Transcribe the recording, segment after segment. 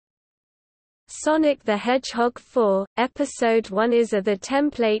Sonic the Hedgehog 4, Episode 1 is the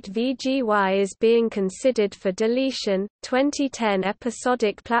template VGY is being considered for deletion. 2010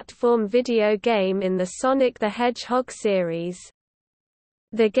 episodic platform video game in the Sonic the Hedgehog series.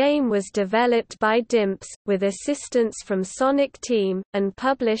 The game was developed by Dimps, with assistance from Sonic Team, and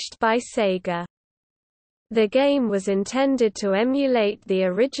published by Sega. The game was intended to emulate the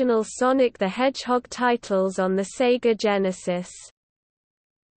original Sonic the Hedgehog titles on the Sega Genesis.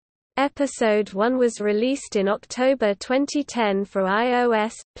 Episode 1 was released in October 2010 for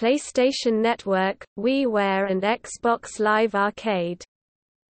iOS, PlayStation Network, WiiWare and Xbox Live Arcade.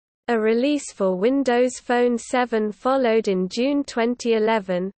 A release for Windows Phone 7 followed in June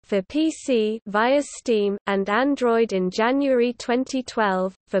 2011, for PC via Steam, and Android in January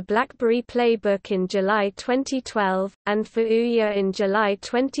 2012, for BlackBerry Playbook in July 2012, and for Ouya in July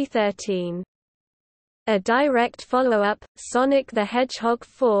 2013. A direct follow-up, Sonic the Hedgehog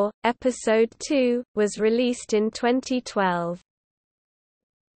 4, Episode 2, was released in 2012.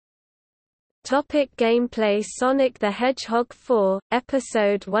 Gameplay Sonic the Hedgehog 4,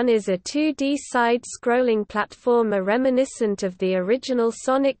 Episode 1 is a 2D side-scrolling platformer reminiscent of the original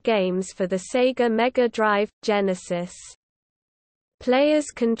Sonic games for the Sega Mega Drive, Genesis. Players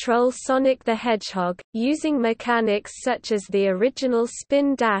control Sonic the Hedgehog, using mechanics such as the original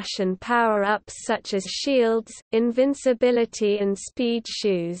spin dash and power-ups such as shields, invincibility and speed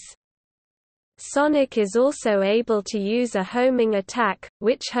shoes. Sonic is also able to use a homing attack,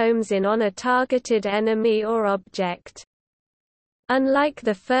 which homes in on a targeted enemy or object. Unlike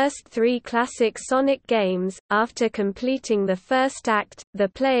the first three classic Sonic games, after completing the first act, the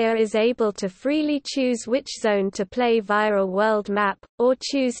player is able to freely choose which zone to play via a world map, or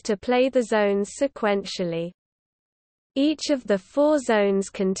choose to play the zones sequentially. Each of the 4 zones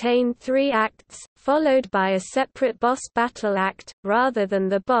contain 3 acts, followed by a separate boss battle act, rather than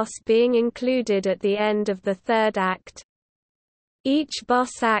the boss being included at the end of the 3rd act. Each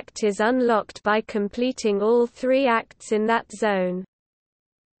boss act is unlocked by completing all 3 acts in that zone.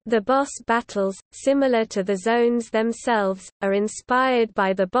 The boss battles, similar to the zones themselves, are inspired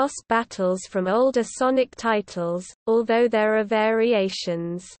by the boss battles from older Sonic titles, although there are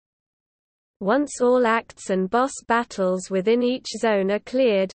variations. Once all acts and boss battles within each zone are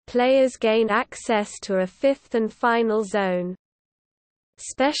cleared, players gain access to a 5th and final zone.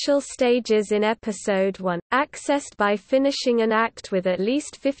 Special stages in Episode 1, accessed by finishing an act with at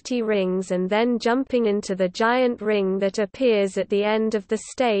least 50 rings and then jumping into the giant ring that appears at the end of the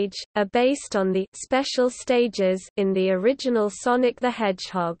stage, are based on the special stages in the original Sonic the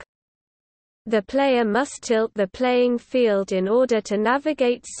Hedgehog. The player must tilt the playing field in order to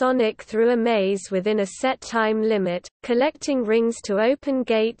navigate Sonic through a maze within a set time limit, collecting rings to open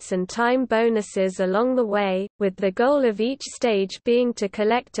gates and time bonuses along the way, with the goal of each stage being to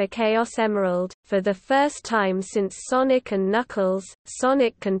collect a Chaos Emerald. For the first time since Sonic and Knuckles,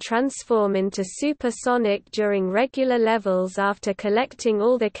 Sonic can transform into Super Sonic during regular levels after collecting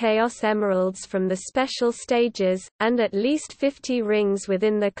all the Chaos Emeralds from the special stages, and at least 50 rings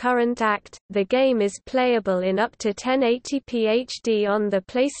within the current act. The game is playable in up to 1080p HD on the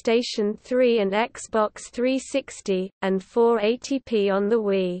PlayStation 3 and Xbox 360, and 480p on the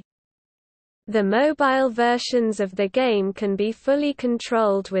Wii. The mobile versions of the game can be fully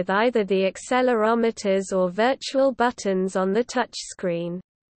controlled with either the accelerometers or virtual buttons on the touchscreen.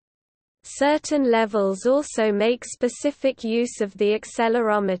 Certain levels also make specific use of the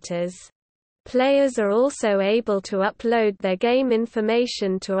accelerometers. Players are also able to upload their game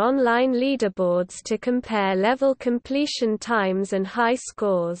information to online leaderboards to compare level completion times and high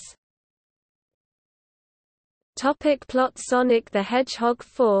scores. Plot Sonic the Hedgehog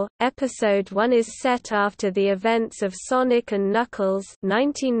 4, Episode 1 is set after the events of Sonic and Knuckles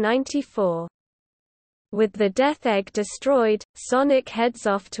 1994. With the Death Egg destroyed, Sonic heads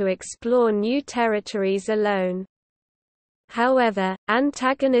off to explore new territories alone. However,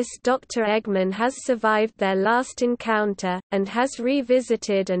 antagonist Dr. Eggman has survived their last encounter, and has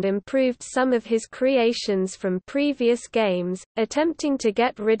revisited and improved some of his creations from previous games, attempting to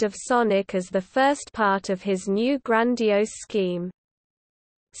get rid of Sonic as the first part of his new grandiose scheme.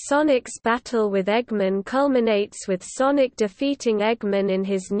 Sonic's battle with Eggman culminates with Sonic defeating Eggman in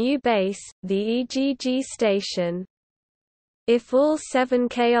his new base, the EGG Station. If all 7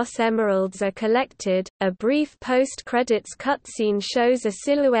 Chaos Emeralds are collected, a brief post-credits cutscene shows a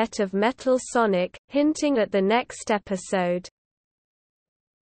silhouette of Metal Sonic, hinting at the next episode.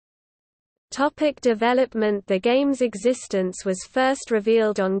 Topic development. The game's existence was first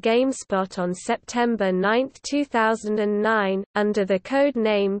revealed on GameSpot on September 9, 2009, under the code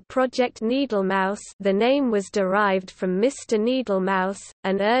name Project Needlemouse. The name was derived from Mr. Needlemouse,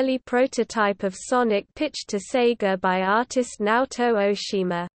 an early prototype of Sonic pitched to Sega by artist Naoto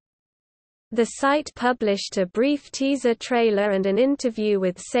Oshima. The site published a brief teaser trailer and an interview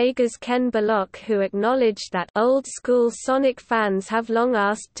with Sega's Ken Bullock, who acknowledged that old-school Sonic fans have long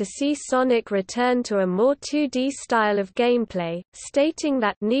asked to see Sonic return to a more 2D style of gameplay, stating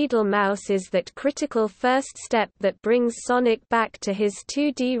that Needlemouse is that critical first step that brings Sonic back to his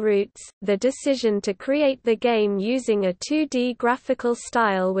 2D roots. The decision to create the game using a 2D graphical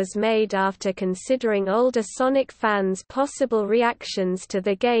style was made after considering older Sonic fans' possible reactions to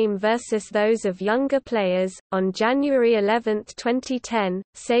the game versus those of younger players. On January 11, 2010,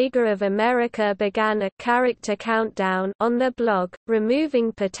 Sega of America began a character countdown on their blog,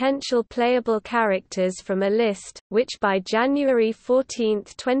 removing potential playable characters from a list, which by January 14,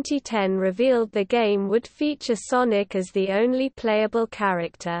 2010 revealed the game would feature Sonic as the only playable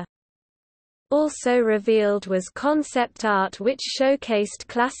character. Also revealed was concept art which showcased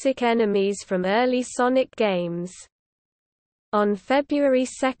classic enemies from early Sonic games. On February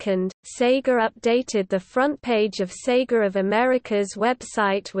 2, Sega updated the front page of Sega of America's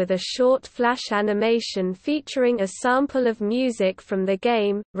website with a short flash animation featuring a sample of music from the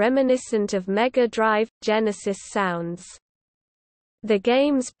game, reminiscent of Mega Drive Genesis sounds. The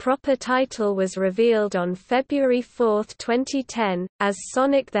game's proper title was revealed on February 4, 2010, as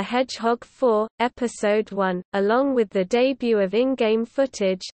Sonic the Hedgehog 4, Episode 1. Along with the debut of in-game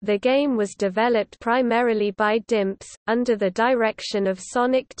footage, the game was developed primarily by Dimps, under the direction of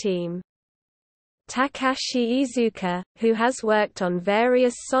Sonic Team. Takashi Iizuka, who has worked on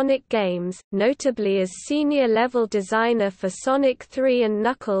various Sonic games, notably as senior-level designer for Sonic 3 and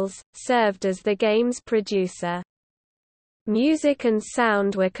Knuckles, served as the game's producer. Music and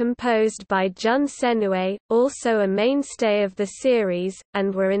sound were composed by Jun Senue, also a mainstay of the series,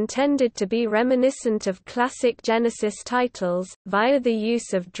 and were intended to be reminiscent of classic Genesis titles, via the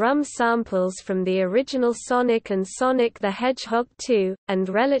use of drum samples from the original Sonic and Sonic the Hedgehog 2, and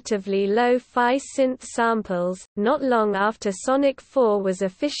relatively lo-fi synth samples. Not long after Sonic 4 was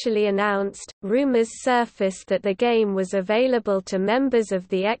officially announced, rumors surfaced that the game was available to members of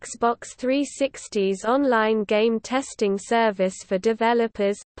the Xbox 360's online game testing service for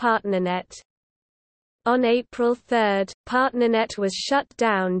developers, PartnerNet. On April 3, PartnerNet was shut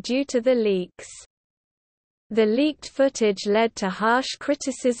down due to the leaks. The leaked footage led to harsh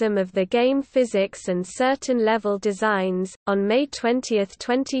criticism of the game physics and certain level designs. On May 20,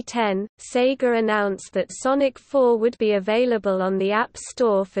 2010, Sega announced that Sonic 4 would be available on the App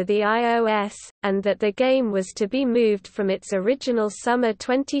Store for the iOS, and that the game was to be moved from its original summer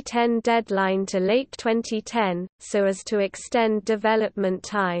 2010 deadline to late 2010, so as to extend development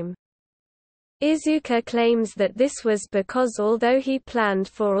time. Iizuka claims that this was because although he planned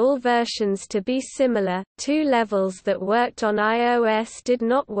for all versions to be similar, two levels that worked on iOS did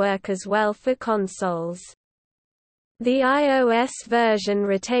not work as well for consoles. The iOS version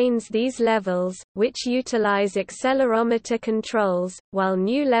retains these levels, which utilize accelerometer controls, while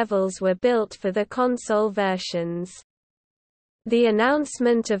new levels were built for the console versions. The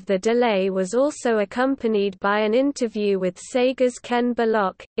announcement of the delay was also accompanied by an interview with Sega's Ken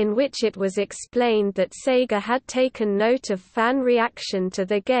Bullock, in which it was explained that Sega had taken note of fan reaction to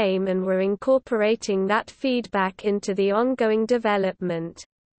the game and were incorporating that feedback into the ongoing development.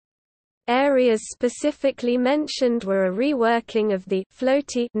 Areas specifically mentioned were a reworking of the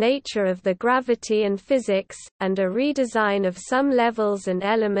floaty nature of the gravity and physics, and a redesign of some levels and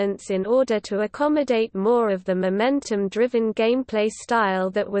elements in order to accommodate more of the momentum-driven gameplay style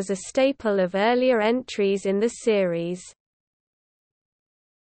that was a staple of earlier entries in the series.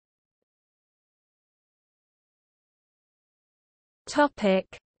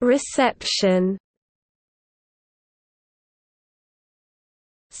 Reception.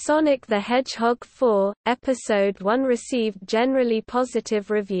 Sonic the Hedgehog 4, Episode 1 received generally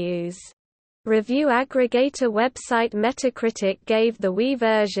positive reviews. Review aggregator website Metacritic gave the Wii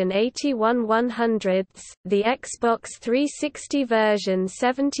version 81 100ths, the Xbox 360 version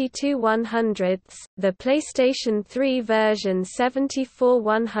 72 100ths, the PlayStation 3 version 74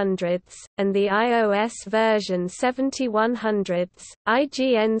 100ths, and the iOS version 70 100ths.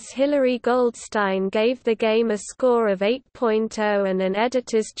 IGN's Hilary Goldstein gave the game a score of 8.0 and an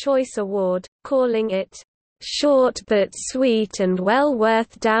Editor's Choice Award, calling it short but sweet and well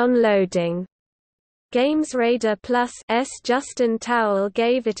worth downloading. GamesRadar Plus' Justin Towell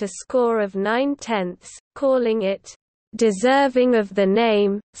gave it a score of 9/10, calling it deserving of the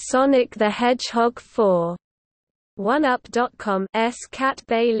name, Sonic the Hedgehog 4. OneUp.com's Kat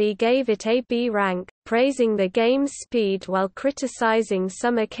Bailey gave it a B rank, praising the game's speed while criticizing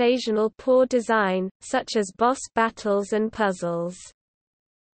some occasional poor design, such as boss battles and puzzles.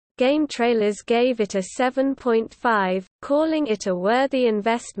 Game Trailers gave it a 7.5, calling it a worthy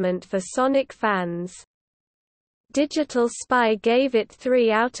investment for Sonic fans. Digital Spy gave it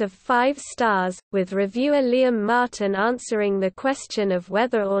 3 out of 5 stars, with reviewer Liam Martin answering the question of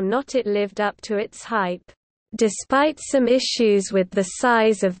whether or not it lived up to its hype. Despite some issues with the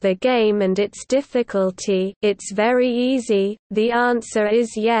size of the game and its difficulty, it's very easy. The answer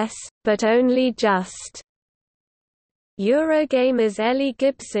is yes, but only just. Eurogamer's Ellie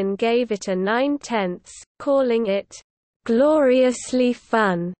Gibson gave it a 9/10, calling it gloriously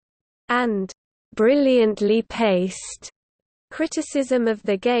fun and brilliantly paced. Criticism of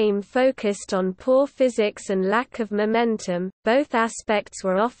the game focused on poor physics and lack of momentum. Both aspects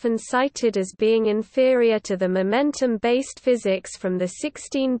were often cited as being inferior to the momentum-based physics from the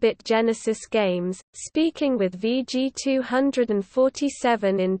 16-bit Genesis games. Speaking with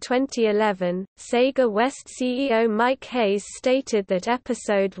VG247 in 2011, Sega West CEO Mike Hayes stated that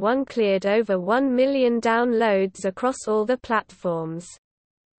Episode 1 cleared over 1 million downloads across all the platforms.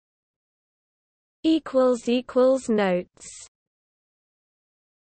 Notes